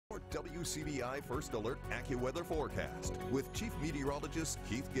WCBI First Alert AccuWeather forecast with Chief Meteorologist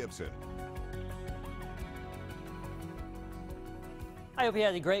Keith Gibson. I hope you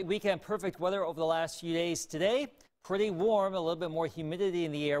had a great weekend. Perfect weather over the last few days. Today, pretty warm, a little bit more humidity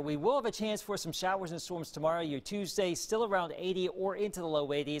in the air. We will have a chance for some showers and storms tomorrow. Your Tuesday still around 80 or into the low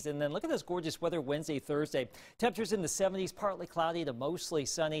 80s. And then look at this gorgeous weather Wednesday, Thursday. Temperatures in the 70s, partly cloudy to mostly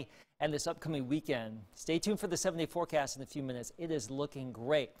sunny. And this upcoming weekend, stay tuned for the 7-day forecast in a few minutes. It is looking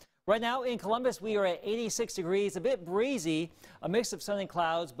great. Right now in Columbus, we are at 86 degrees, a bit breezy, a mix of sun and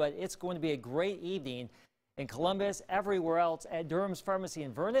clouds, but it's going to be a great evening. In Columbus, everywhere else at Durham's Pharmacy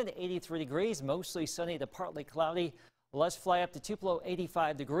in Vernon, 83 degrees, mostly sunny to partly cloudy. Let's fly up to Tupelo,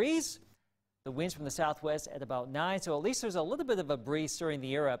 85 degrees. The winds from the southwest at about 9, so at least there's a little bit of a breeze stirring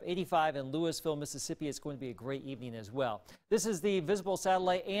the air up. 85 in Louisville, Mississippi. It's going to be a great evening as well. This is the visible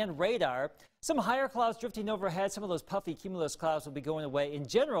satellite and radar. Some higher clouds drifting overhead. Some of those puffy cumulus clouds will be going away. In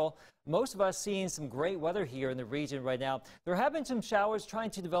general, most of us seeing some great weather here in the region right now. There have been some showers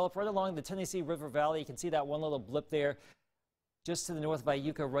trying to develop right along the Tennessee River Valley. You can see that one little blip there just to the north of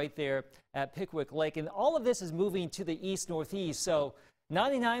Iuka right there at Pickwick Lake. And all of this is moving to the east-northeast, so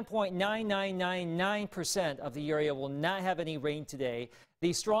 99.9999% of the area will not have any rain today.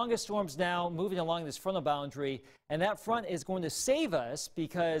 The strongest storms now moving along this frontal boundary, and that front is going to save us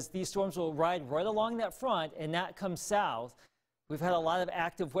because these storms will ride right along that front and not come south. We've had a lot of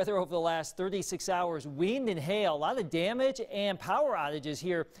active weather over the last 36 hours, wind and hail, a lot of damage and power outages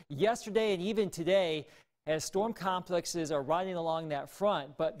here yesterday and even today as storm complexes are riding along that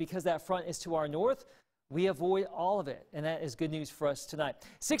front. But because that front is to our north, we avoid all of it, and that is good news for us tonight.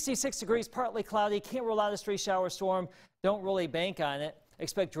 66 degrees, partly cloudy. Can't rule out a stray shower storm. Don't really bank on it.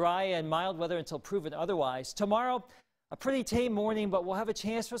 Expect dry and mild weather until proven otherwise. Tomorrow, a pretty tame morning, but we'll have a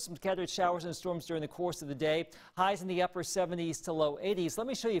chance for some scattered showers and storms during the course of the day. Highs in the upper 70s to low 80s. Let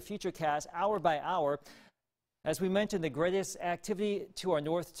me show you FutureCast hour by hour. As we mentioned, the greatest activity to our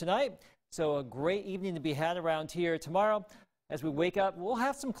north tonight, so a great evening to be had around here. Tomorrow, as we wake up, we'll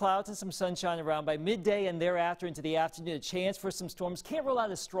have some clouds and some sunshine around by midday and thereafter into the afternoon. A chance for some storms. Can't rule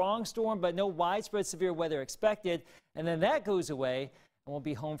out a strong storm, but no widespread severe weather expected. And then that goes away, and we'll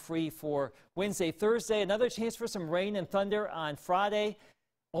be home free for Wednesday, Thursday. Another chance for some rain and thunder on Friday.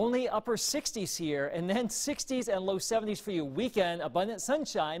 Only upper 60s here, and then 60s and low 70s for your weekend. Abundant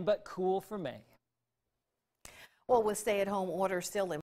sunshine, but cool for May. Well, with stay-at-home orders still in